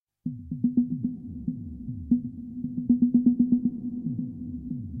This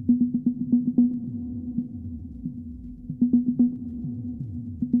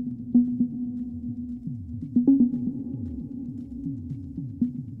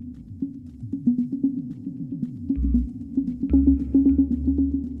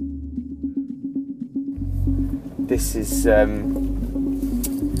is the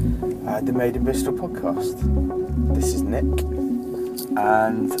Made in Bristol podcast. This is Nick,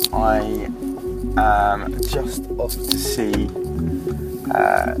 and I am just off to see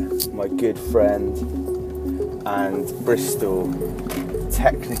my good friend and Bristol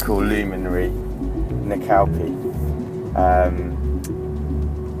technical luminary, Nick Alpy.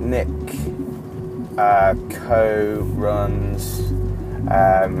 Nick co-runs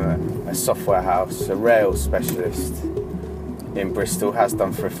a software house, a Rails specialist in Bristol, has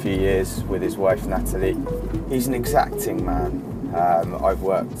done for a few years with his wife Natalie. He's an exacting man. I've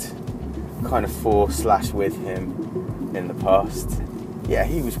worked kind of for/with him in the past. Yeah,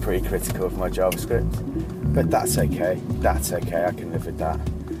 he was pretty critical of my JavaScript, but that's okay, I can live with that.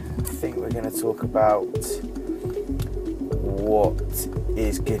 I think we're going to talk about what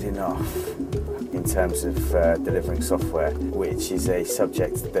is good enough in terms of delivering software, which is a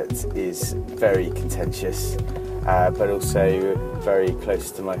subject that is very contentious, but also very close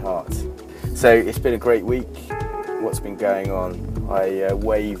to my heart. So it's been a great week. What's been going on? I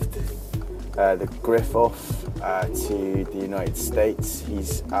waved the Griff off to the United States.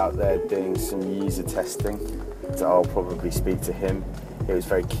 He's out there doing some user testing, so I'll probably speak to him. It was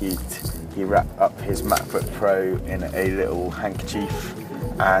very cute. He wrapped up his MacBook Pro in a little handkerchief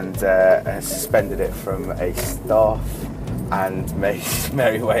and suspended it from a staff and made his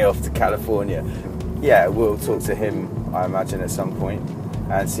merry way off to California. Yeah, we'll talk to him, I imagine, at some point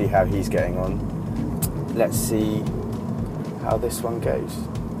and see how he's getting on. Let's see how this one goes.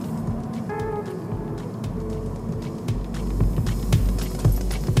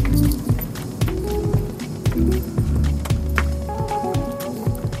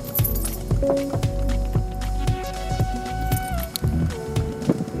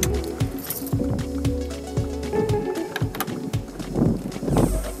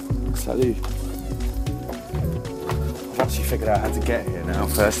 Salut. I've actually figured out how to get here now,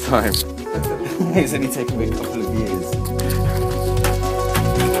 first time. It's only taken me a couple of years.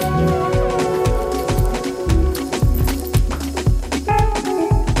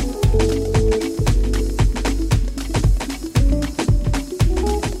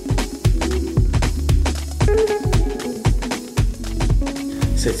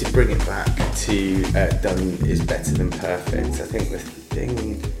 So to bring it back to done is better than perfect, I think the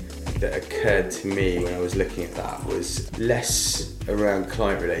thing that occurred to me when I was looking at that was less around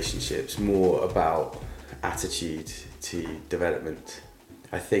client relationships, more about attitude to development.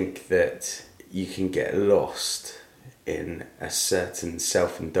 I think that you can get lost in a certain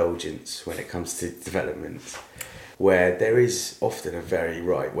self-indulgence when it comes to development, where there is often a very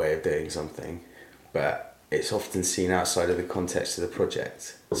right way of doing something, but it's often seen outside of the context of the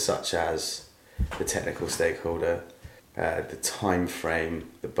project, such as the technical stakeholder, the time frame,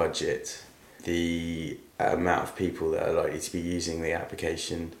 the budget, the amount of people that are likely to be using the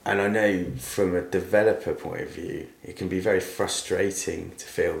application. And I know from a developer point of view, it can be very frustrating to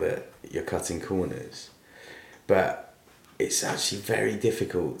feel that you're cutting corners. But it's actually very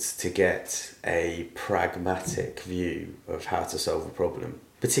difficult to get a pragmatic view of how to solve a problem.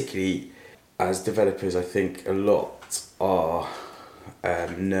 Particularly as developers, I think a lot are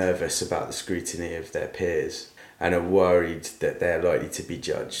nervous about the scrutiny of their peers and are worried that they're likely to be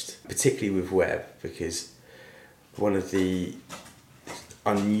judged, particularly with web, because one of the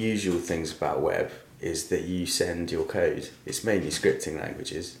unusual things about web is that you send your code. It's mainly scripting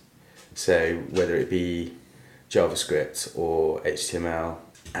languages, so whether it be JavaScript or HTML,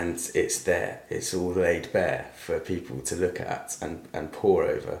 and it's there, it's all laid bare for people to look at and pore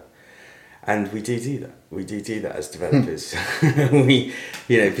over. And we do that. We do that as developers. We,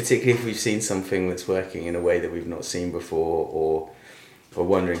 particularly if we've seen something that's working in a way that we've not seen before, or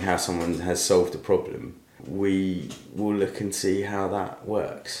wondering how someone has solved a problem, we will look and see how that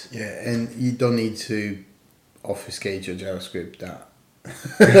works. Yeah, and you don't need to obfuscate your JavaScript that.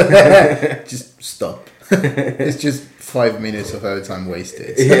 Just stop. It's just 5 minutes of our time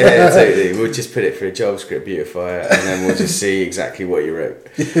wasted. Yeah, totally. We'll just put it through a JavaScript beautifier and then we'll just see exactly what you wrote.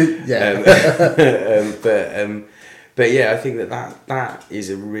 Yeah. But yeah, I think that is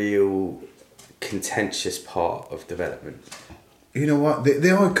a real contentious part of development. You know what?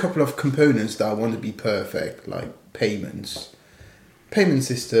 There are a couple of components that I want to be perfect, like payments. Payment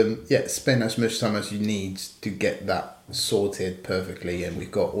system, yeah, spend as much time as you need to get that sorted perfectly, and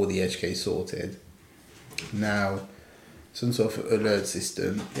we've got all the edge case sorted. Now, some sort of alert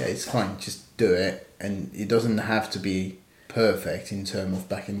system, yeah, it's fine, just do it, and it doesn't have to be perfect in terms of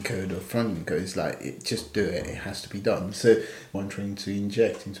back-end code or front-end code. It's like, just do it, it has to be done. So what I'm trying to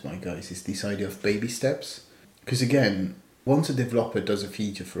inject into my guys is this idea of baby steps. Because again, once a developer does a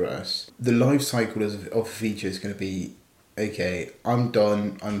feature for us, the life cycle of a feature is going to be, okay, I'm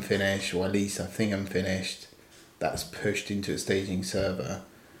done, I'm finished, or at least I think I'm finished. That's pushed into a staging server.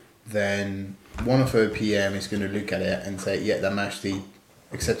 Then one of our PM is going to look at it and say, yeah, that matched the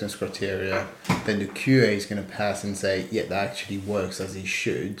acceptance criteria. Then the QA is going to pass and say, yeah, that actually works as it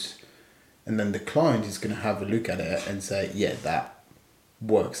should. And then the client is going to have a look at it and say, yeah, that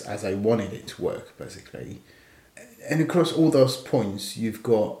works as I wanted it to work, basically. And across all those points, you've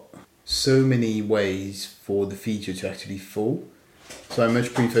got so many ways for the feature to actually fall. So I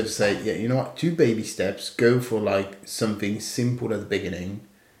much prefer to say, yeah, you know what, 2 baby steps, go for like something simple at the beginning.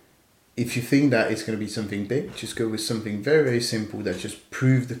 If you think that it's going to be something big, just go with something very, very simple that just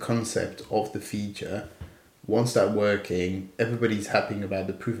proves the concept of the feature. Once that's working, everybody's happy about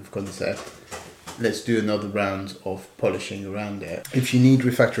the proof of concept. Let's do another round of polishing around it. If you need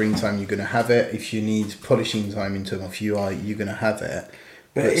refactoring time, you're going to have it. If you need polishing time in terms of UI, you're going to have it.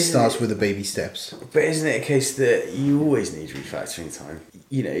 But it starts with the baby steps. But isn't it a case that you always need refactoring time?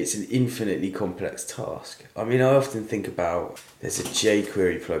 You know, it's an infinitely complex task. I mean, I often think about, there's a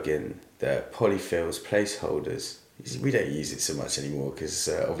jQuery plugin that polyfills placeholders. We don't use it so much anymore because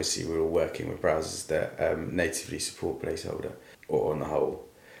obviously we're all working with browsers that natively support placeholder, or on the whole.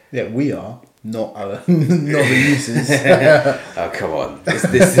 Yeah, we are, not the users. Oh, come on.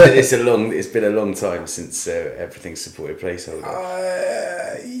 It's been a long time since everything's supported placeholder.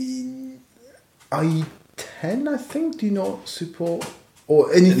 i10, I think, do not support,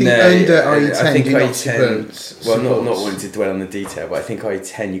 or anything under i10 I think do not i10, support. Well, not wanting to dwell on the detail, but I think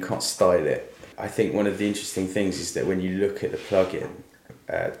i10 you can't style it. I think one of the interesting things is that when you look at the plugin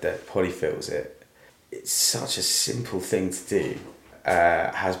that polyfills it, it's such a simple thing to do.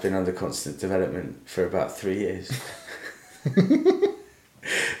 Has been under constant development for about 3 years.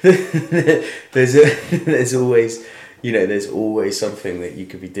 there's always something that you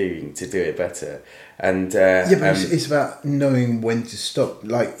could be doing to do it better, and but it's about knowing when to stop.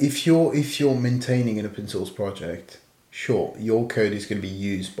 Like if you're maintaining an open source project, sure, your code is going to be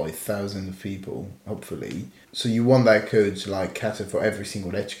used by thousands of people, hopefully. So you want that code to like cater for every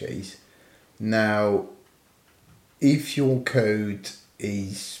single edge case. Now, if your code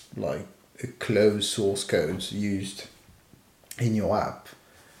is like a closed source code used in your app,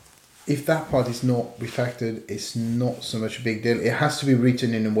 if that part is not refactored, it's not so much a big deal. It has to be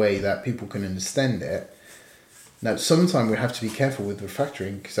written in a way that people can understand it. Now, sometimes we have to be careful with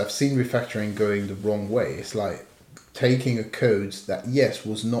refactoring, because I've seen refactoring going the wrong way. It's like taking a code that, yes,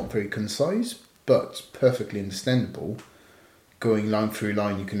 was not very concise, but perfectly understandable. Going line through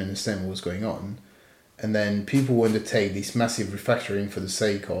line, you can understand what's going on. And then people undertake this massive refactoring for the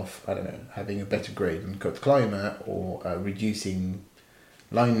sake of, I don't know, having a better grade on code climate, or reducing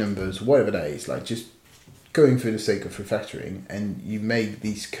line numbers, whatever that is, like just going for the sake of refactoring. And you make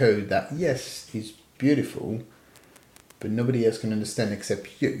this code that, yes, is beautiful, but nobody else can understand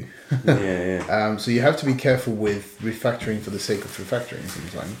except you. Yeah. So you have to be careful with refactoring for the sake of refactoring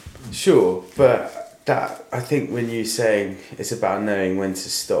sometimes. Sure, but that, I think when you're saying it's about knowing when to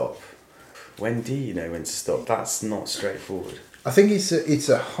stop, when do you know when to stop? That's not straightforward. I think it's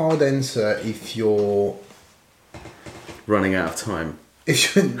a hard answer if you're running out of time.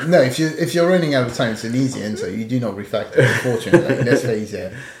 If you're running out of time, it's an easy answer. You do not refactor, unfortunately. Let's face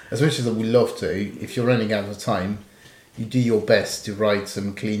it. As much as we love to, if you're running out of time, you do your best to write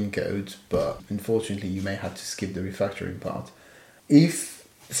some clean code, but unfortunately, you may have to skip the refactoring part. If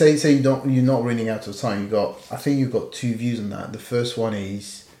say you're not running out of time, I think you've got 2 views on that. The first one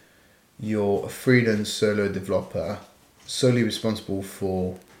is you're a freelance solo developer, solely responsible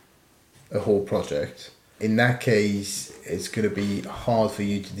for a whole project. In that case, it's going to be hard for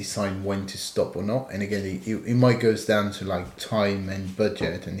you to decide when to stop or not. And again, it might go down to like time and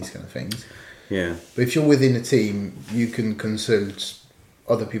budget and these kind of things. Yeah. But if you're within a team, you can consult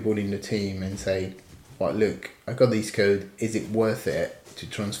other people in the team and say, well, look, I got this code. Is it worth it to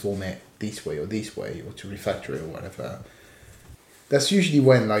transform it this way, or to refactor it or whatever? That's usually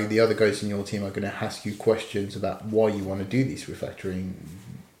when like the other guys in your team are going to ask you questions about why you want to do this refactoring,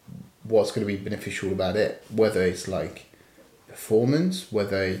 what's going to be beneficial about it, whether it's like performance,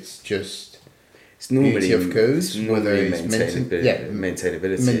 whether it's just beauty of code, whether it's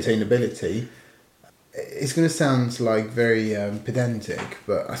maintainability. it's going to sound like very pedantic,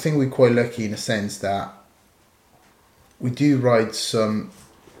 but I think we're quite lucky in a sense that we do write some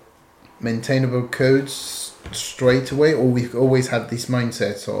maintainable codes straight away, or we've always had this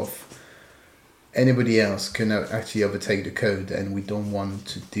mindset of anybody else can actually overtake the code, and we don't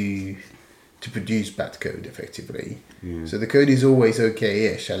want to produce bad code effectively. So the code is always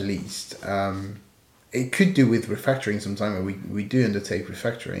okay-ish at least. It could do with refactoring sometime, and we do undertake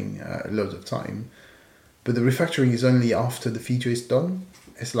refactoring a lot of time, but the refactoring is only after the feature is done.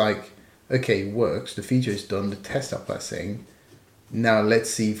 It's like, okay, it works, the feature is done, the tests are passing, now let's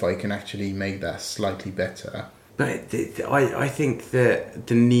see if I can actually make that slightly better. But I think that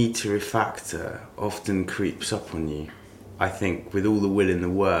the need to refactor often creeps up on you. I think with all the will in the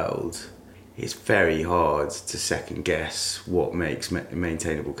world, it's very hard to second guess what makes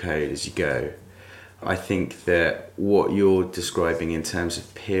maintainable code as you go. I think that what you're describing in terms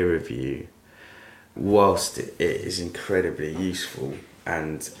of peer review, whilst it is incredibly useful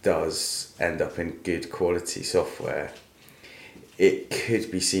and does end up in good quality software, it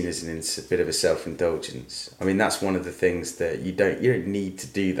could be seen as a bit of a self-indulgence. I mean, that's one of the things that you don't need to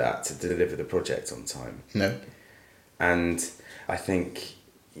do that to deliver the project on time. No. And I think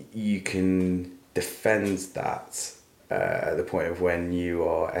you can defend that at the point of when you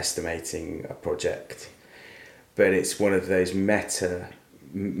are estimating a project, but it's one of those meta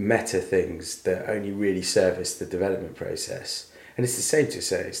things that only really service the development process. And it's the same to a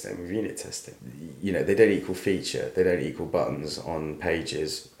certain extent with unit testing. You know, they don't equal feature, they don't equal buttons on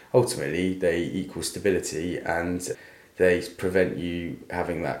pages. Ultimately, they equal stability, and they prevent you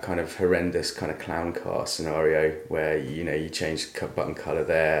having that kind of horrendous kind of clown car scenario where, you know, you change button colour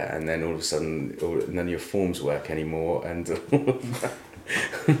there and then all of a sudden none of your forms work anymore, and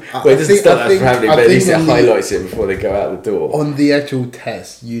well, it doesn't start that proudly, but at least it highlights it before they go out the door. On the actual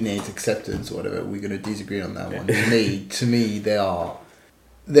test, unit acceptance or whatever, we're going to disagree on that one. To me, they are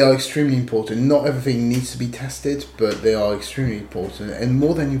extremely important. Not everything needs to be tested, but they are extremely important, and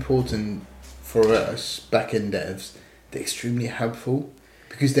more than important for us back-end devs, they're extremely helpful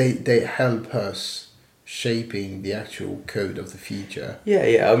because they help us shaping the actual code of the feature.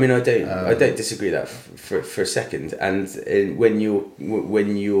 Yeah. I mean, I don't disagree that for a second. And when you're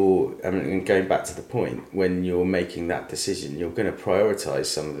I mean, going back to the point, when you're making that decision, you're going to prioritize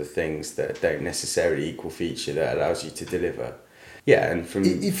some of the things that don't necessarily equal feature that allows you to deliver. Yeah, and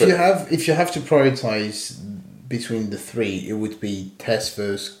if you have to prioritize between the three, it would be test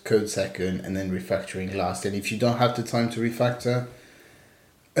first, code second, and then refactoring last. And if you don't have the time to refactor,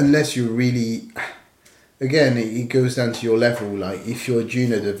 unless you really, again, it goes down to your level. Like, if you're a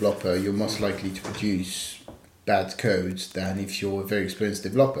junior developer, you're most likely to produce bad codes than if you're a very experienced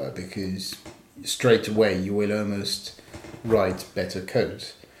developer, because straight away you will almost write better code,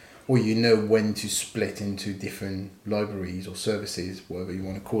 or you know when to split into different libraries or services, whatever you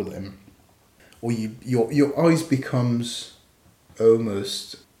want to call them. Or your eyes becomes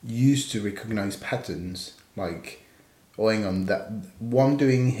almost used to recognize patterns, like, oh, hang on, that what I'm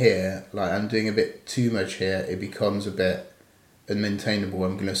doing here, like I'm doing a bit too much here, it becomes a bit unmaintainable.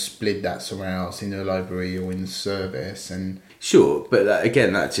 I'm going to split that somewhere else in a library or in a service. And sure, but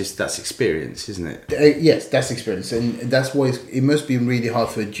that's experience, isn't it? Yes, that's experience, and that's why it must be really hard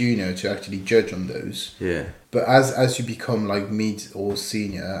for a junior to actually judge on those. Yeah. But as you become like mid or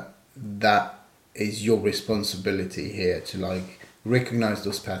senior, that is your responsibility here to like recognize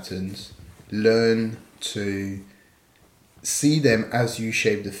those patterns, learn to see them as you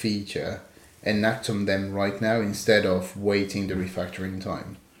shape the feature, and act on them right now instead of waiting the refactoring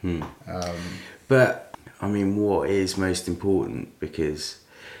time. But I mean, what is most important? Because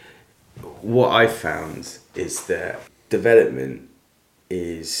what I found is that development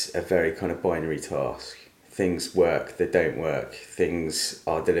is a very kind of binary task. Things work, they don't work, things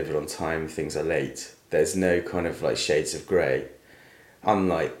are delivered on time, things are late. There's no kind of like shades of grey.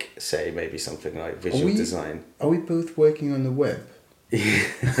 Unlike, say, maybe something like visual design. Are we both working on the web? No,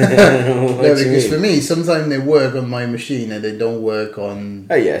 because for me, sometimes they work on my machine and they don't work on.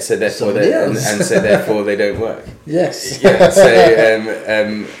 Oh yeah, so therefore they don't work. Yes. Yeah. So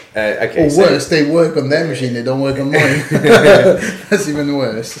okay. Or worse, they work on their machine, they don't work on mine. That's even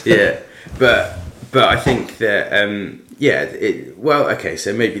worse. Yeah, but I think that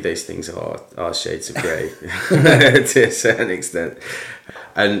so maybe those things are shades of grey to a certain extent.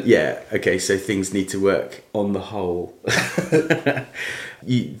 And so things need to work on the whole.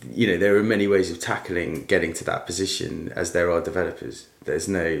 You know, there are many ways of getting to that position as there are developers. There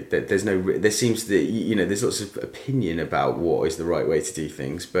seems that, you know, there's lots of opinion about what is the right way to do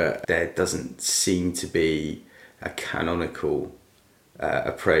things, but there doesn't seem to be a canonical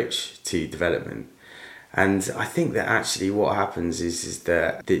approach to development. And I think that actually what happens is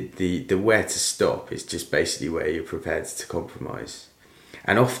that the where to stop is just basically where you're prepared to compromise.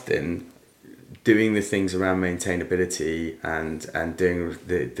 And often doing the things around maintainability and doing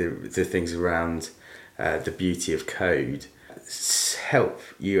the things around the beauty of code help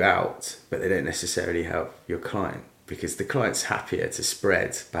you out, but they don't necessarily help your client, because the client's happier to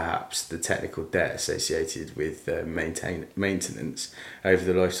spread perhaps the technical debt associated with maintenance over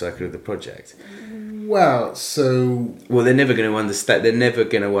the life cycle of the project. Well, they're never going to understand. They're never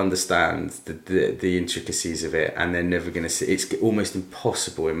going to understand the intricacies of it, and they're never going to see. It's almost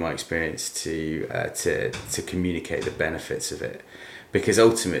impossible, in my experience, to communicate the benefits of it, because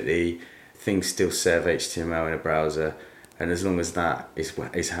ultimately things still serve HTML in a browser, and as long as that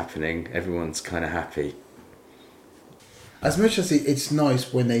is happening, everyone's kind of happy. As much as it's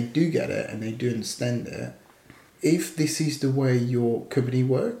nice when they do get it and they do understand it, if this is the way your company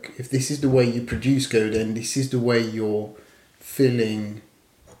work, if this is the way you produce code, and this is the way you're feeling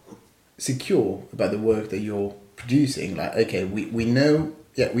secure about the work that you're producing, like, okay, we know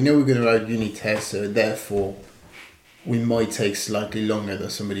we're going to write unit tests, so therefore we might take slightly longer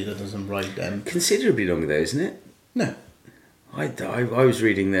than somebody that doesn't write them. Considerably longer though, isn't it? No. I was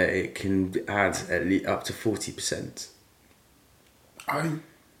reading that it can add at least up to 40%. I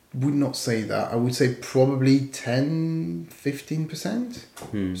would not say that. I would say probably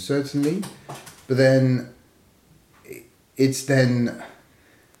 10-15%, certainly. But then it's then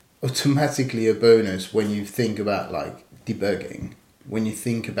automatically a bonus when you think about like debugging, when you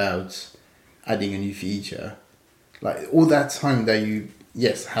think about adding a new feature. Like all that time that you,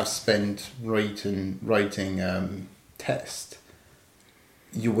 have spent writing test,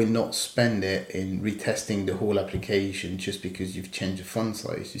 you will not spend it in retesting the whole application just because you've changed the font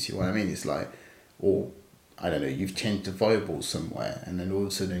size. You see what I mean? It's like, or I don't know, you've changed the variable somewhere, and then all of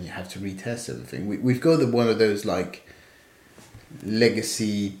a sudden you have to retest everything. We've got one of those like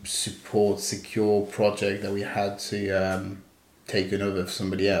legacy support secure project that we had to take over for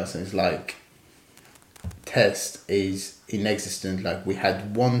somebody else, and it's like test is inexistent. Like we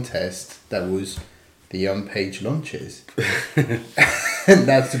had one test that was the on-page launches. And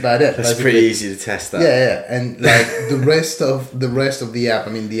that's about it. That's pretty easy to test that. Yeah, and like the rest of the app, I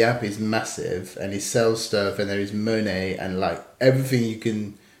mean, the app is massive and it sells stuff and there is money and like everything you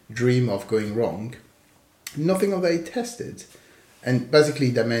can dream of going wrong. Nothing of that is tested. And basically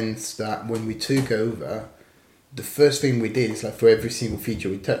that means that when we took over, the first thing we did is like for every single feature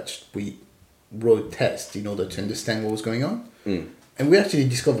we touched, we wrote tests in order to understand what was going on. And we actually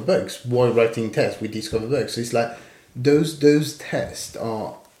discover bugs. While writing tests, we discover bugs. So it's like those tests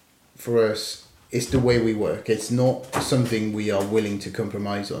are, for us, it's the way we work. It's not something we are willing to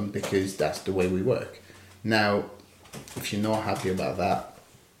compromise on because that's the way we work. Now, if you're not happy about that,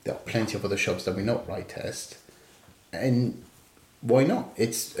 there are plenty of other shops that will not write tests. And why not?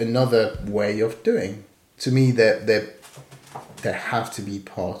 It's another way of doing. To me, they have to be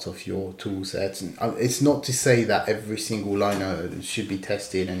part of your tool set. And it's not to say that every single line should be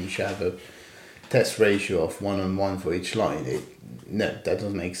tested and you should have a test ratio of 1-on-1 for each line. No, that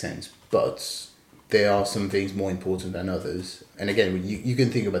doesn't make sense. But there are some things more important than others. And again, you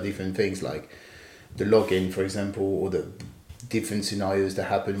can think about different things like the login, for example, or the different scenarios that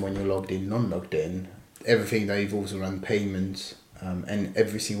happen when you're logged in, non-logged in. Everything that evolves around payments, and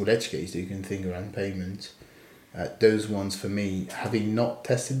every single edge case that you can think around payments. Those ones for me, having not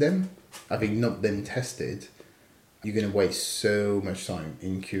tested them, having not them tested, you're going to waste so much time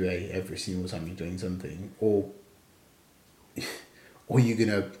in QA every single time you're doing something, or you're going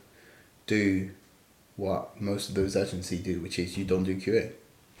to do what most of those agencies do, which is you don't do QA.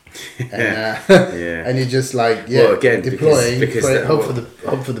 And you're just like deploying, because hope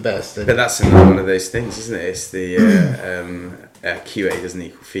for the best. But that's another one of those things, isn't it? It's the QA doesn't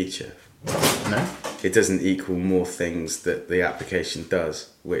equal feature. No, it doesn't equal more things that the application does,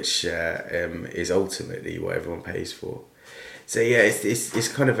 which is ultimately what everyone pays for. So yeah, it's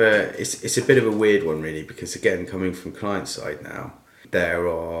kind of it's a bit of a weird one really, because again, coming from client side now, there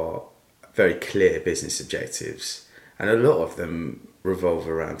are very clear business objectives, and a lot of them revolve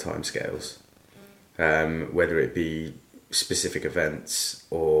around timescales, whether it be specific events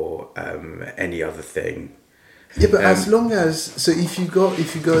or any other thing. Yeah, but as long as, so if you go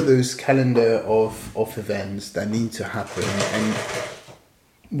those calendar of events that need to happen, and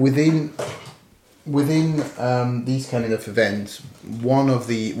within these kind of events, one of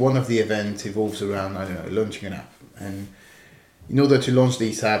the events evolves around, I don't know, launching an app, and in order to launch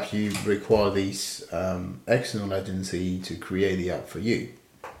these apps, you require this external agency to create the app for you.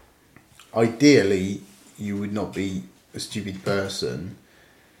 Ideally, you would not be a stupid person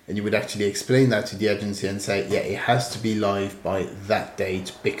and you would actually explain that to the agency and say, yeah, it has to be live by that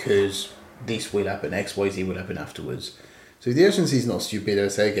date because this will happen, X, Y, Z will happen afterwards. So if the agency is not stupid, they'll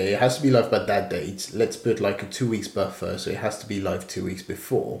say, okay, it has to be live by that date. Let's put like a 2 weeks buffer, so it has to be live 2 weeks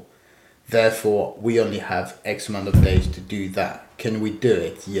before. Therefore, we only have X amount of days to do that. Can we do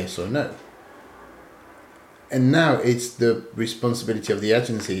it? Yes or no? And now it's the responsibility of the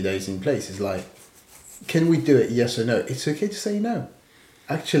agency that is in place. It's like, can we do it? Yes or no? It's okay to say no.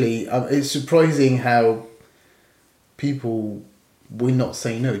 Actually, it's surprising how people will not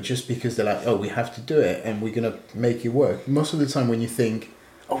say no just because they're like, oh, we have to do it and we're going to make it work. Most of the time when you think,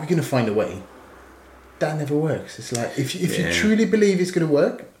 oh, we're going to find a way, that never works. It's like, if you truly believe it's going to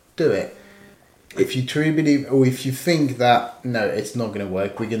work, do it. If you truly believe, or if you think that, no, it's not going to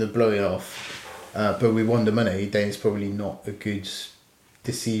work, we're going to blow it off, but we want the money, then it's probably not a good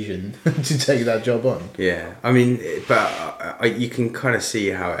decision to take that job on. Yeah, I mean, but you can kind of see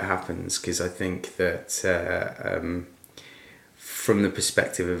how it happens, because I think that from the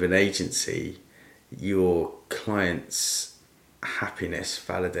perspective of an agency, your client's happiness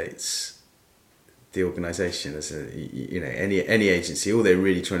validates the organisation. As any agency, all they're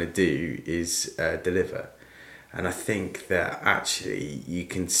really trying to do is deliver. And I think that actually you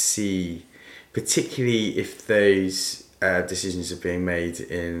can see, particularly if those decisions are being made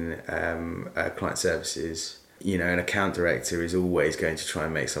in client services, an account director is always going to try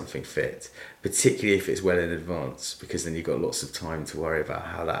and make something fit, particularly if it's well in advance, because then you've got lots of time to worry about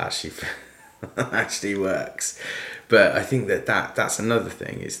how that actually works. But I think that's another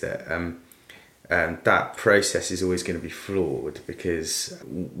thing, is that that process is always going to be flawed, because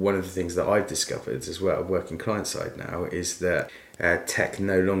one of the things that I've discovered as well, working client side now, is that tech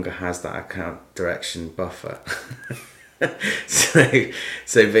no longer has that account direction buffer.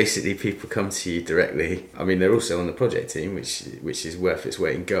 So basically people come to you directly. I mean, they're also on the project team, which is worth its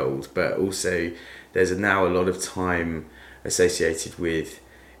weight in gold, but also there's now a lot of time associated with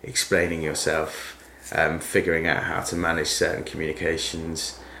explaining yourself, figuring out how to manage certain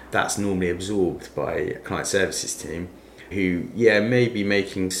communications. That's normally absorbed by a client services team, who may be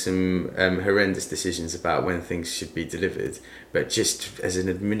making some horrendous decisions about when things should be delivered, but just as an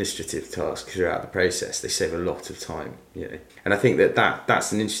administrative task throughout the process, they save a lot of time. And I think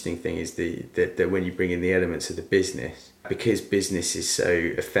that's an interesting thing, is that when you bring in the elements of the business, because business is so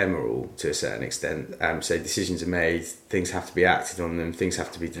ephemeral to a certain extent, so decisions are made, things have to be acted on them, things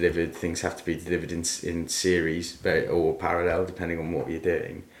have to be delivered in series or parallel, depending on what you're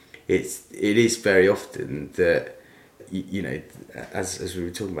doing. It is very often that, as we were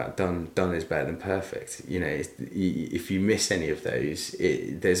talking about, done is better than perfect. If you miss any of those,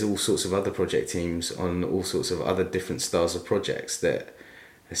 there's all sorts of other project teams on all sorts of other different styles of projects that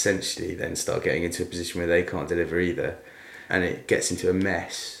essentially then start getting into a position where they can't deliver either, and it gets into a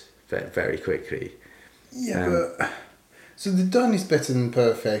mess very quickly. But so the done is better than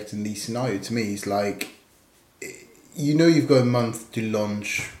perfect in these scenarios to me is like, you've got a month to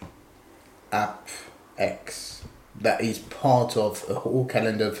launch app X. That is part of a whole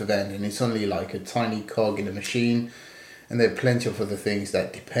calendar of event, and it's only like a tiny cog in the machine, and there are plenty of other things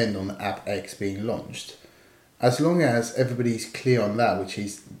that depend on app X being launched. As long as everybody's clear on that, which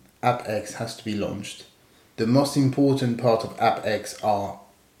is app X has to be launched, the most important part of app X are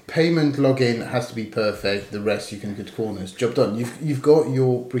payment login has to be perfect, the rest you can cut corners. Job done. You've got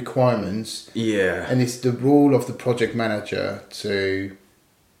your requirements, and it's the role of the project manager to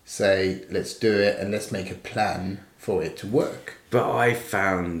say, let's do it and let's make a plan for it to work. But I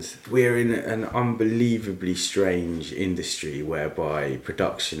found we're in an unbelievably strange industry whereby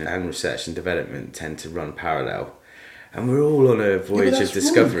production and research and development tend to run parallel, and we're all on a voyage of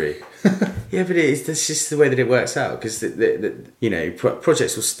discovery. That's just the way that it works out, because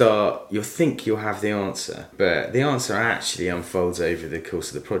projects will start, you'll think you'll have the answer, but the answer actually unfolds over the course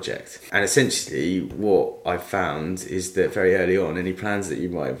of the project. And essentially what I've found is that very early on, any plans that you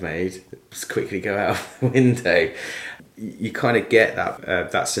might have made just quickly go out of the window. You kind of get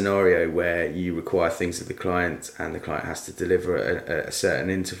that scenario where you require things of the client, and the client has to deliver a certain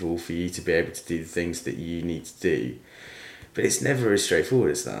interval for you to be able to do the things that you need to do. But it's never as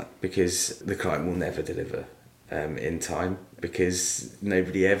straightforward as that, because the client will never deliver in time, because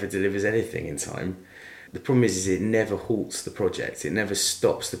nobody ever delivers anything in time. The problem is it never halts the project. It never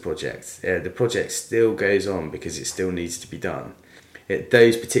stops the project. The project still goes on because it still needs to be done. At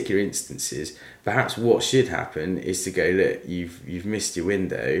those particular instances, perhaps what should happen is to go, look, you've missed your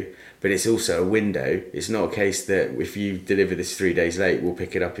window, but it's also a window. It's not a case that if you deliver this 3 days late, we'll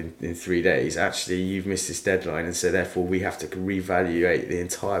pick it up in 3 days. Actually, you've missed this deadline, and so therefore we have to reevaluate the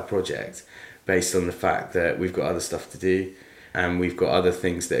entire project based on the fact that we've got other stuff to do. and we've got other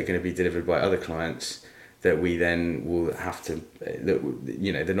things that are going to be delivered by other clients that we then will have to,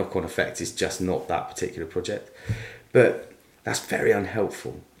 the knock-on effect is just not that particular project. But that's very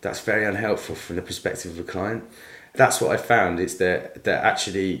unhelpful. That's very unhelpful from the perspective of a client. That's what I found, is that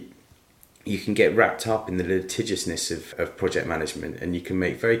actually you can get wrapped up in the litigiousness of project management, and you can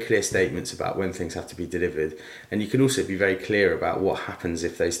make very clear statements about when things have to be delivered, and you can also be very clear about what happens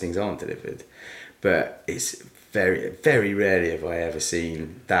if those things aren't delivered. But it's very, very rarely have I ever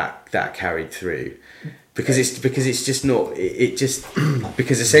seen that carried through. Because it's just not,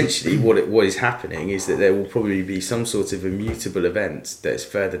 because essentially what is happening is that there will probably be some sort of immutable event that's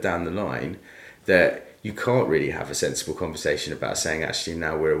further down the line that you can't really have a sensible conversation about, saying actually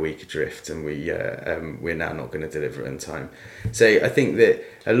now we're a week adrift and we're now not going to deliver in time. So I think that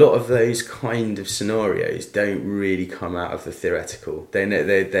a lot of those kind of scenarios don't really come out of the theoretical.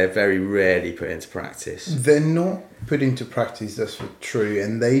 They're very rarely put into practice. They're not put into practice, that's for true,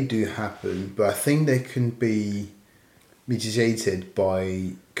 and they do happen, but I think they can be mitigated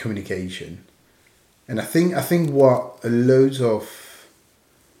by communication. And I think what loads of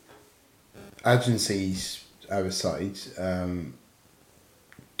agencies our side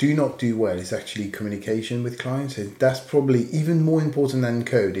do not do well is actually communication with clients. And that's probably even more important than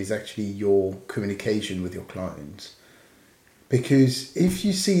code, is actually your communication with your clients. Because if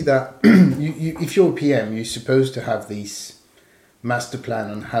you see that if you're a PM, you're supposed to have this master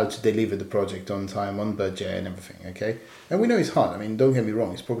plan on how to deliver the project on time, on budget and everything, okay? And we know it's hard. I mean, don't get me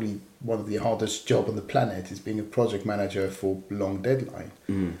wrong, it's probably one of the hardest jobs on the planet, is being a project manager for long deadline.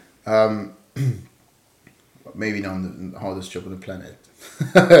 Maybe not the hardest job on the planet.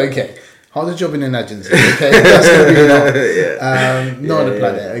 Okay, hardest job in an agency. Okay, that's probably not the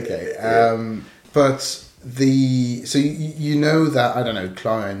planet. Okay, but so you know that, I don't know,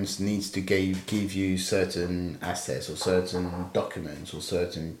 clients needs to give you certain assets or certain documents or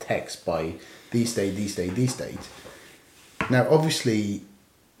certain text by this date. Now, obviously,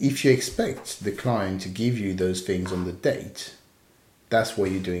 if you expect the client to give you those things on the date, that's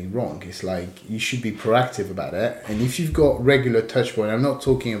what you're doing wrong. It's like, you should be proactive about it. And if you've got regular touch point, I'm not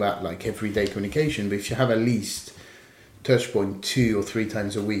talking about like everyday communication, but if you have at least touch point 2 or 3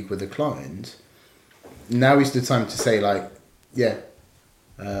 times a week with a client, now is the time to say like,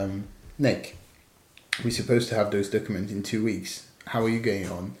 Nick, we're supposed to have those documents in 2 weeks. How are you going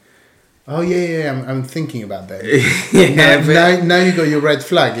on? Oh I'm thinking about that. Now you got your red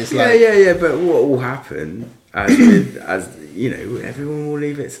flag. It's like, but what will happen as you know, everyone will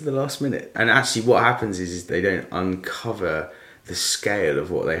leave it to the last minute, and actually what happens is they don't uncover the scale of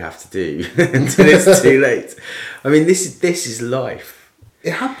what they have to do until it's too late. I mean, this is life.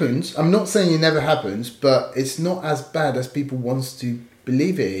 It happens. I'm not saying it never happens, but it's not as bad as people want to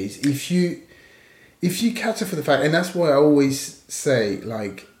believe it is. If you cater for the fact, and that's why I always say,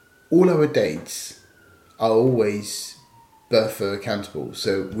 like, all our dates are always buffer accountable.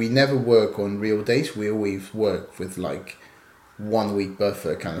 So we never work on real dates. We always work with like 1 week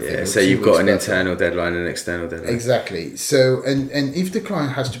buffer kind of thing. Yeah, so you've got an internal deadline and an external deadline. Exactly. So, and if the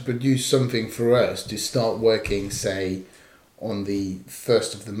client has to produce something for us to start working, say, on the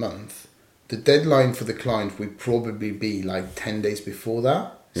 1st of the month, the deadline for the client would probably be like 10 days before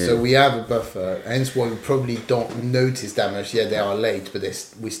that. Yeah. So we have a buffer, hence why we probably don't notice that much. Yeah, they are late, but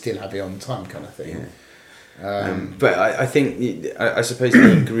we still have it on time kind of thing. Yeah. But I think, I suppose the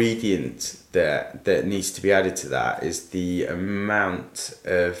ingredient that needs to be added to that is the amount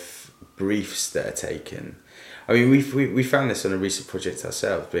of briefs that are taken. I mean, we found this on a recent project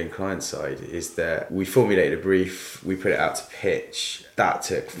ourselves, being client side, is that we formulated a brief, we put it out to pitch. That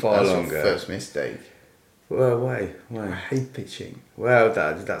took far longer. That's our first mistake. Well, why? I hate pitching. Well,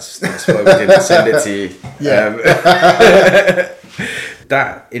 that's why we didn't send it to you. Yeah.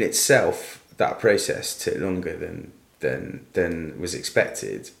 That in itself, that process took longer than was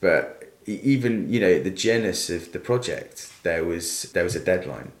expected. But even, you know, the genus of the project, there was a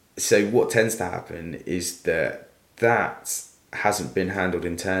deadline. So what tends to happen is that hasn't been handled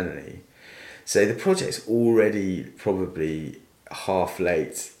internally. So the project's already probably half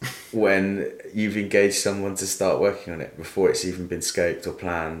late when you've engaged someone to start working on it before it's even been scoped or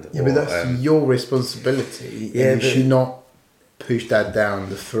planned. Yeah, but that's your responsibility. Yeah, and you should not push that down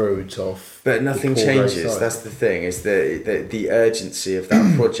the throat of. But nothing changes. That's the thing. Is the urgency of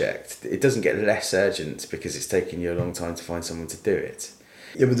that project? It doesn't get less urgent because it's taken you a long time to find someone to do it.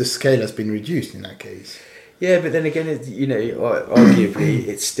 Yeah, but the scale has been reduced in that case. Yeah, but then again, you know, arguably,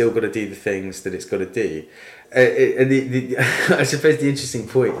 it's still got to do the things that it's got to do. I suppose the interesting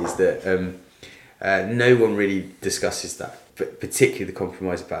point is that no one really discusses that, but particularly the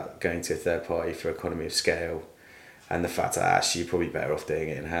compromise about going to a third party for economy of scale. and the fact that actually you're probably better off doing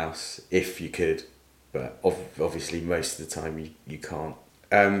it in house if you could, but obviously most of the time you can't.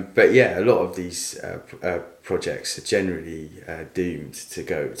 But yeah, a lot of these projects are generally doomed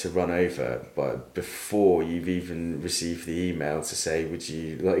to run over, but before you've even received the email to say, would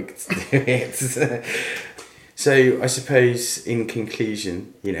you like to do it? So I suppose in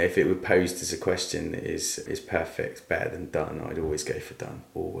conclusion, if it were posed as a question, is perfect better than done? I'd always go for done.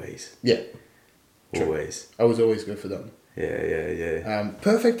 Always. Yeah. True. Always. I was always go for done. Yeah.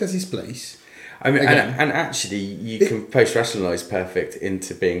 Perfect has its place. I mean, and actually, you can post-rationalise perfect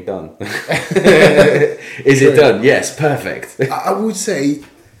into being done. Is True. it done? Yes, perfect. I would say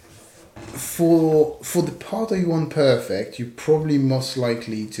for the part that you want perfect, you're probably most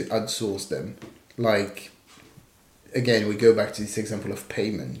likely to outsource them. Like, again, we go back to this example of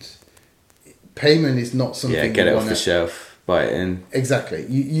payment. Payment is not something get it off the shelf. Buy it in. Exactly.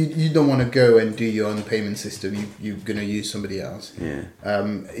 You don't want to go and do your own payment system. You're going to use somebody else. Yeah.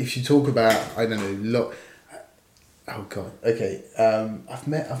 If you talk about, I don't know, oh God. Okay. I've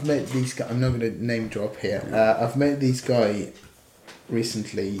met these guys. I'm not going to name drop here. I've met this guy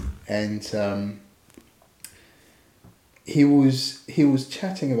recently, and he was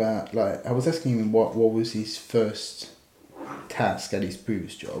chatting about, like, I was asking him what was his first task at his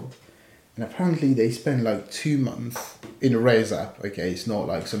previous job. And apparently they spend like 2 months in a Rails app. Okay, it's not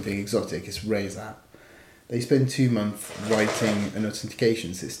like something exotic, it's Rails app. They spend 2 months writing an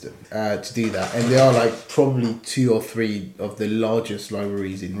authentication system to do that. And there are like probably 2 or 3 of the largest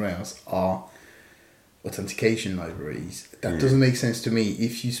libraries in Rails are authentication libraries. That doesn't make sense to me.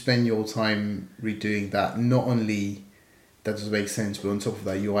 If you spend your time redoing that, not only that doesn't make sense, but on top of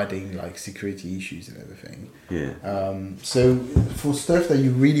that, you're adding like security issues and everything. Yeah. So for stuff that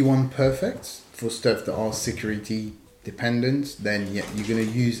you really want perfect, for stuff that are security dependent, then yeah, you're going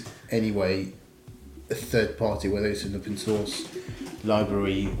to use anyway a third party, whether it's an open source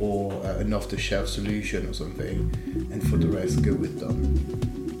library or an off the shelf solution or something. And for the rest, go with them.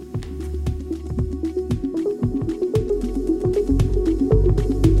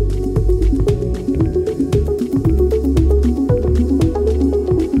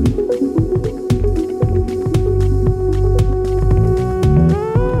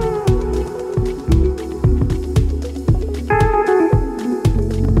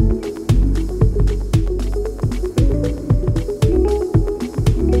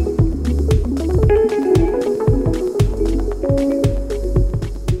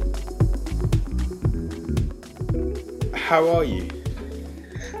 How are you?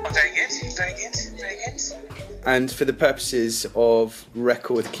 I'm very good. And for the purposes of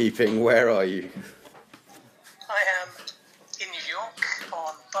record keeping, where are you? I am in New York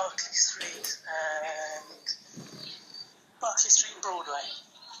on Berkeley Street and Broadway.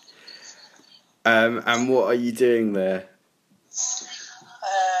 And what are you doing there?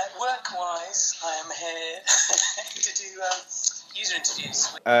 Work-wise, I am here to do user interviews.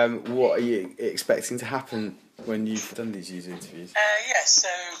 What are you expecting to happen when you've done these user interviews? So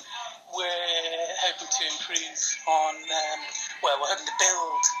we're hoping to improve on, we're hoping to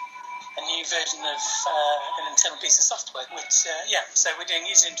build a new version of an internal piece of software, so we're doing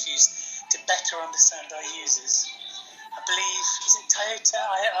user interviews to better understand our users. I believe, is it Toyota?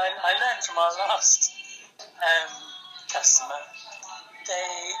 I learned from our last customer,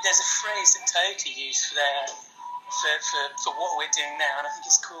 there's a phrase that Toyota use for what we're doing now, and I think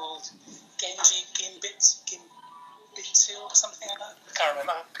it's called Genji Ginbitsu or something like that. I can't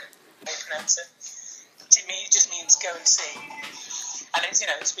remember how you pronounce it. It just means go and see. And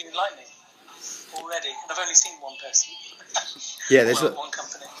it's been enlightening already. And I've only seen one person. Yeah, there's one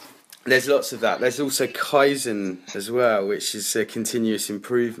company. There's lots of that. There's also Kaizen as well, which is a continuous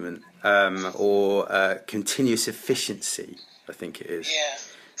improvement or continuous efficiency, I think it is. Yeah.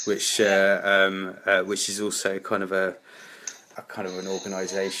 Which is also kind of a kind of an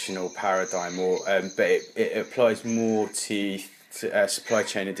organisational paradigm, but it applies more to supply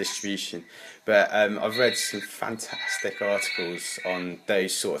chain and distribution. But I've read some fantastic articles on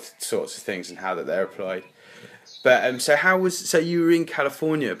those sorts of things and how that they're applied. But so you were in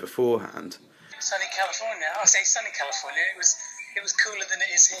California beforehand? Sunny California. I say sunny California. It was cooler than it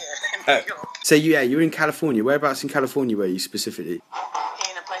is here in New York. So you were in California. Whereabouts in California were you specifically?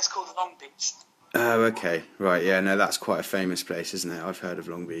 In a place called Long Beach. Oh, okay, right, yeah, no, that's quite a famous place, isn't it? I've heard of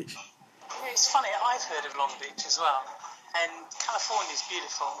Long Beach. It's funny, I've heard of Long Beach as well, and California's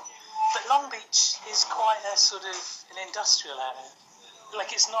beautiful, but Long Beach is quite a sort of an industrial area.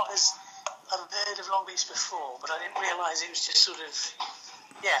 Like, it's not as, I've heard of Long Beach before, but I didn't realise it was just sort of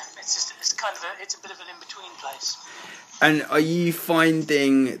yeah, it's kind of it's a bit of an in-between place. And are you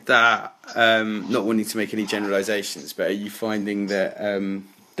finding that, not wanting to make any generalisations, but are you finding that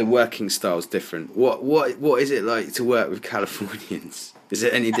the working style's different? What is it like to work with Californians? Is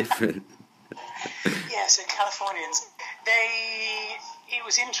it any different? Yeah, so Californians, it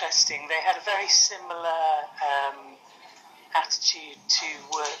was interesting. They had a very similar attitude to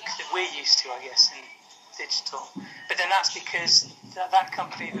work that we're used to, I guess, in digital. But then that's because that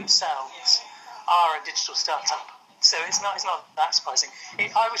company themselves are a digital startup. So it's not that surprising.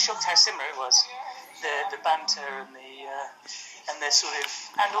 I was shocked how similar it was, the banter and the sort of,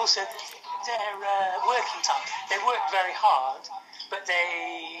 and also their working time. They work very hard, but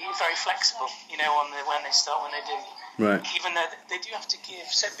they're very flexible. On when they start, when they do. Right. Even though they do have to give,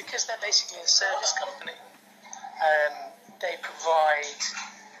 so because they're basically a service company, they provide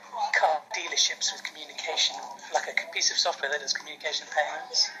car dealerships with communication, like a piece of software that does communication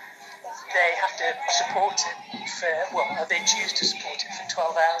payments. They have to support it they choose to support it for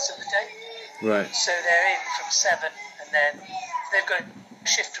 12 hours of the day. Right. So they're in from 7, and then they've got a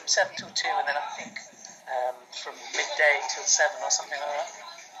shift from 7 till 2, and then I think from midday till 7 or something like that.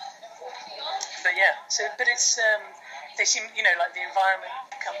 But yeah, but it's, they seem, like the environment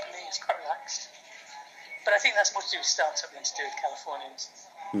company is quite relaxed. But I think that's more to do with startup than to do with Californians.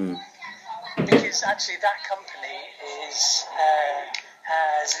 Because actually that company has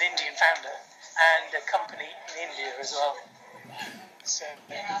an Indian founder and a company in India as well. So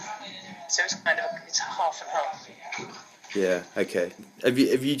it's kind of it's half and half. Yeah. Okay. Have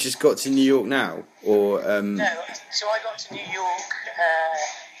you just got to New York now, or? No. So I got to New York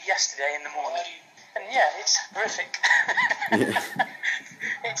yesterday in the morning, and yeah, it's horrific. Yeah.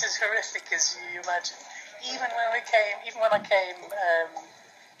 It's as horrific as you imagine. Even when I came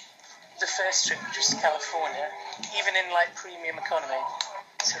the first trip just to California, even in like premium economy,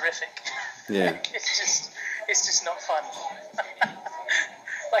 it's horrific. Yeah. It's just not fun.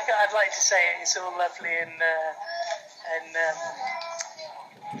 Like I'd like to say it's all lovely and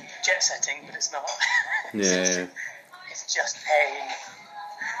jet setting, but it's not. It's just pain.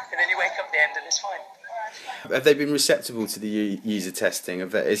 And then you wake up at the end and it's fine. Have they been receptible to the user testing?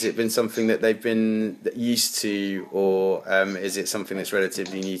 Has it been something that they've been used to, or is it something that's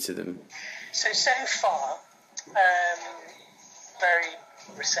relatively new to them? So far, very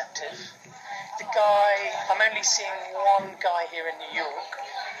receptive. The guy, I'm only seeing one guy here in New York,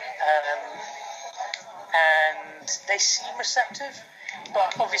 and they seem receptive,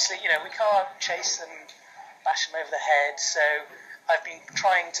 but obviously, we can't chase them, bash them over the head, so I've been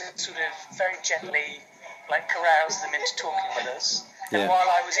trying to sort of very gently carouse them into talking with us. And while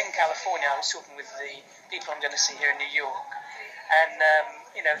I was in California, I was talking with the people I'm going to see here in New York, and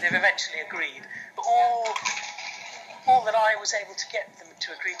they've eventually agreed. But all that I was able to get them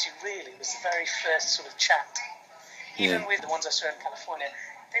to agree to really was the very first sort of chat. Even with the ones I saw in California,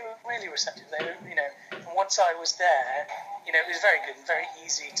 they were really receptive. They were, and once I was there, it was very good and very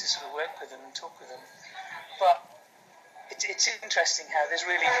easy to sort of work with them and talk with them. But it's interesting how there's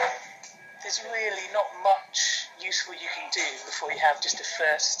really not much useful you can do before you have just a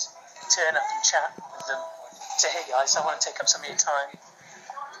first turn up and chat with them. Say, hey guys, I want to take up some of your time,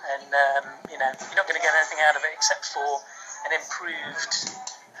 and you're not going to get anything out of it except for an improved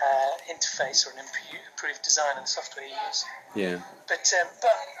interface or an improved design of the software you use. Yeah. But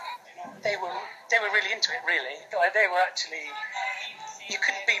they were really into it. Really, they were actually. You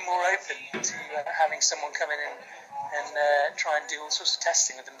couldn't be more open to having someone come in and try and do all sorts of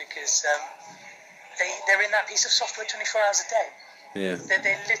testing with them, because they're in that piece of software 24 hours a day. Yeah.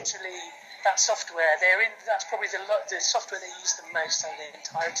 They literally, that software, that's probably the software they use the most over the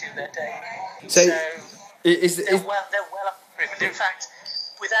entirety of their day. So they're well up for it. In fact,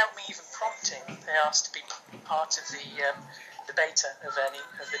 without me even prompting, they asked to be part of the beta of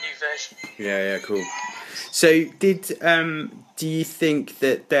the new version. Yeah, cool. So, do you think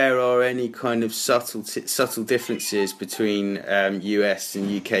that there are any kind of subtle differences between US and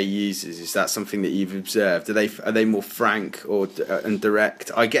UK users? Is that something that you've observed? Are they more frank and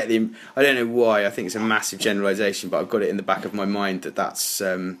direct? I get them. I don't know why. I think it's a massive generalisation, but I've got it in the back of my mind that that's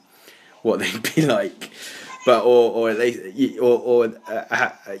what they'd be like. But or at least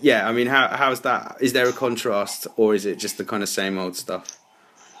I mean, how's that? Is there a contrast, or is it just the kind of same old stuff?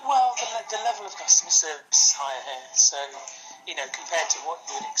 Well, the level of customer service is higher here, so compared to what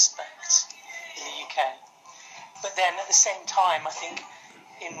you would expect in the UK. But then at the same time, I think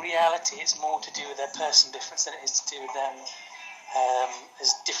in reality it's more to do with their person difference than it is to do with them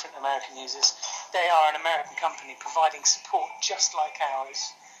as different American users. They are an American company providing support just like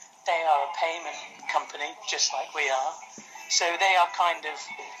ours. They are a payment company, just like we are. So they are kind of,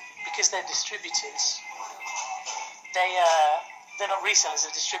 because they're distributors, they're not resellers,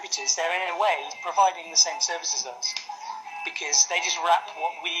 they're distributors. They're in a way providing the same services as us, because they just wrap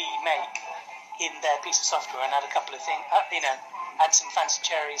what we make in their piece of software and add a couple of things, add some fancy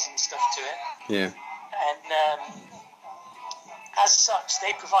cherries and stuff to it. Yeah. And as such,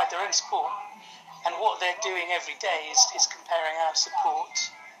 they provide their own support. And what they're doing every day is comparing our support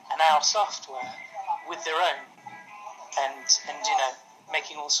and our software with their own, and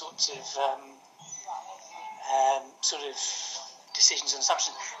making all sorts of sort of decisions and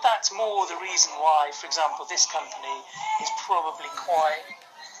assumptions. That's more the reason why, for example, this company is probably quite.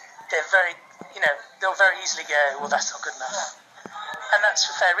 They're very, they'll very easily go, well, that's not good enough, and that's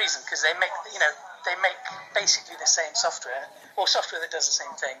for fair reason, because they make basically the same software, or software that does the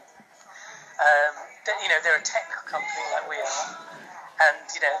same thing. They're a technical company like we are, and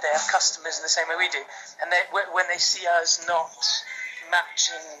they have customers in the same way we do. And when they see us not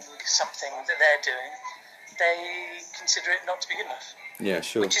matching something that they're doing, they consider it not to be good enough. Yeah,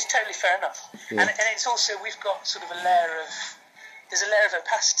 sure. Which is totally fair enough. Yeah. And it's also, we've got sort of there's a layer of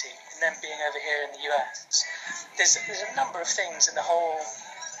opacity in them being over here in the US. There's a number of things in the whole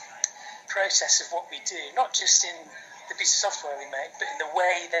process of what we do, not just in the piece of software we make, but in the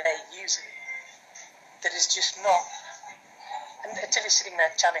way they use it, that is just not, and until you're sitting there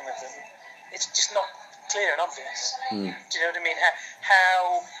chatting with them, it's just not clear and obvious. Do you know what I mean?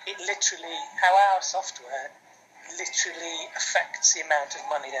 How our software literally affects the amount of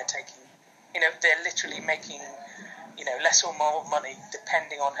money they're taking. They're literally making, less or more money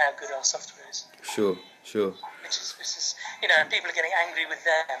depending on how good our software is. Sure. Which is and people are getting angry with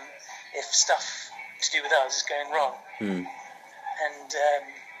them if stuff to do with us is going wrong. And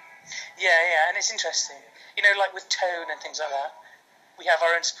and it's interesting. Like with tone and things like that, we have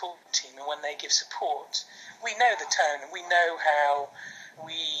our own support team, and when they give support, we know the tone, and we know how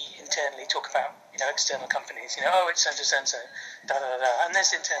we internally talk about external companies. It's so da da da, and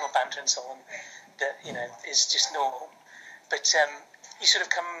there's internal banter and so on that is just normal. But you sort of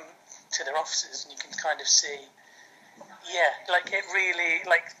come to their offices and you can kind of see, like it really,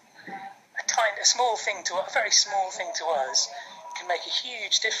 like a small thing to a very small thing to us can make a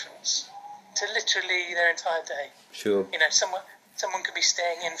huge difference to literally their entire day. Sure. Someone could be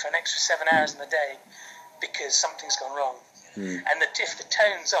staying in for an extra 7 hours in the day because something's gone wrong. And if the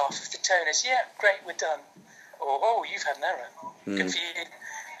tone's off, if the tone is, great, we're done, or, oh, you've had an error, good for you,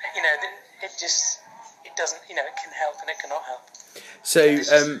 it doesn't, it can help and it cannot help. So,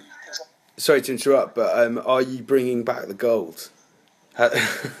 sorry to interrupt, but are you bringing back the gold? I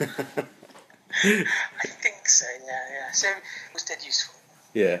think so, yeah. So it was dead useful.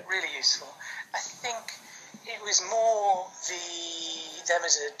 Yeah. Really useful. I think it was more them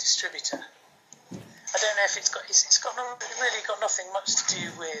as a distributor. I don't know if it's really got nothing much to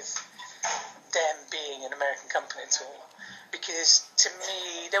do with them being an American company at all, because to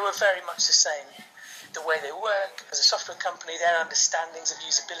me they were very much the same. The way they work as a software company, their understandings of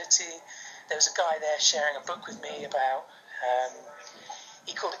usability. There was a guy there sharing a book with me about.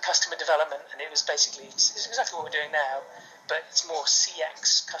 He called it customer development, and it was basically it's exactly what we're doing now, but it's more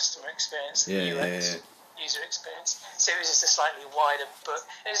CX, customer experience, than UX. User experience. So it was just a slightly wider book.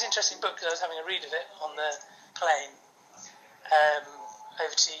 It was an interesting book because I was having a read of it on the plane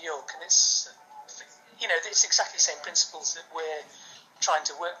over to New York, and it's it's exactly the same principles that we're trying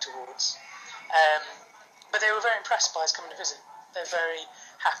to work towards. But they were very impressed by us coming to visit. They're very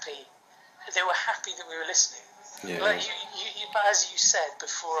happy. They were happy that we were listening. Yeah. Like but as you said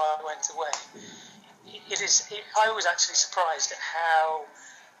before I went away, I was actually surprised at how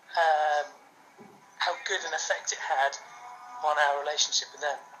good an effect it had on our relationship with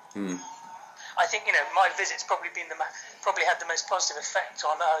them. I think my visit's probably had the most positive effect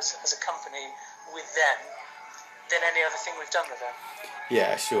on us as a company with them than any other thing we've done with them.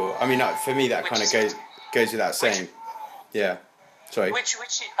 Yeah, sure. I mean, for me, that kind of goes without saying. Sorry. Which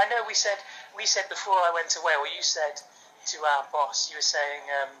I know we said before I went away, or you said to our boss, you were saying,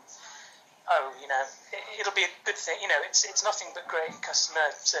 it'll be a good thing. It's nothing but great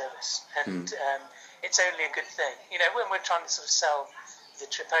customer service, and it's only a good thing. When we're trying to sort of sell the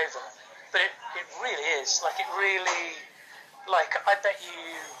trip over, but it really is. Like it really, I bet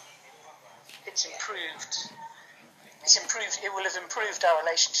you, it's improved. It will have improved our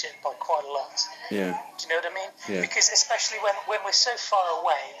relationship by quite a lot. Yeah. Do you know what I mean? Yeah. Because especially when we're so far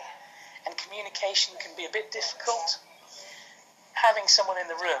away, and communication can be a bit difficult, having someone in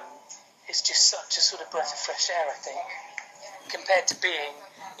the room is just such a sort of breath of fresh air, I think, compared to being,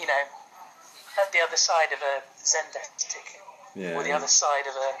 at the other side of a Zendesk ticket, or the other side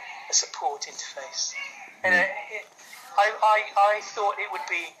of a support interface. And I thought it would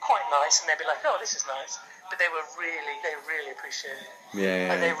be quite nice, and they'd be like, "Oh, this is nice," but they really appreciated it.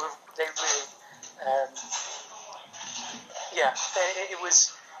 Yeah. And they really,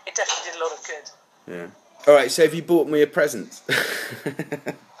 it definitely did a lot of good. Yeah. All right. So have you bought me a present?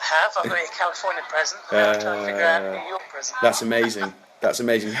 I've got a California present. Now I'm trying to figure out a New York present. That's amazing. That's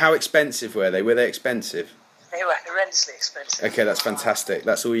amazing. How expensive were they? Were they expensive? They were horrendously expensive. Okay, that's fantastic.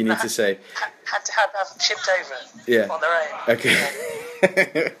 That's all you need to say. Had to have them shipped over on their own. Okay.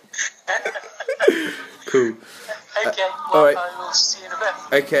 Cool. Okay, well, all right. I will see you in a bit.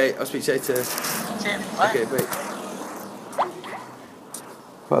 Okay, I'll speak to you later. See you. Bye. Okay, bye.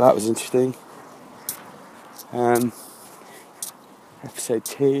 Well, that was interesting. Episode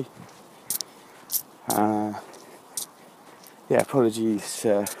 2. Apologies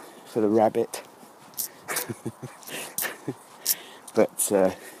for the rabbit. But,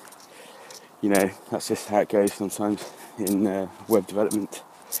 that's just how it goes sometimes in web development.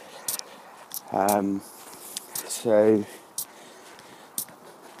 So,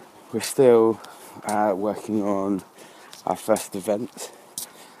 we're still working on our first event,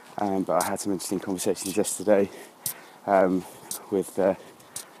 but I had some interesting conversations yesterday with a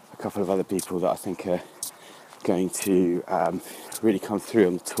couple of other people that I think are going to really come through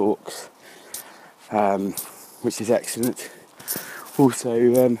on the talks, which is excellent. Also,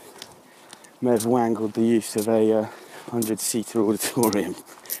 may have wangled the use of a 100-seater auditorium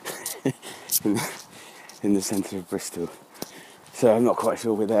in the centre of Bristol. So I'm not quite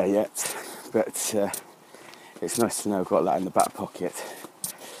sure we're there yet, but it's nice to know I've got that in the back pocket.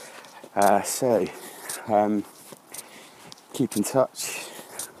 Keep in touch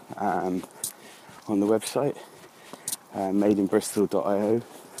on the website, madeinbristol.io,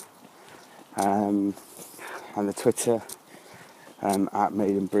 and the Twitter at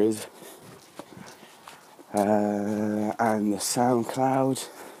madeinbriz, and the SoundCloud,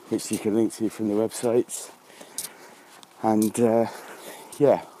 which you can link to from the websites. And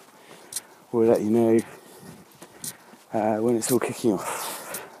we'll let you know when it's all kicking off.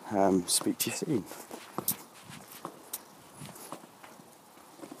 Speak to you soon.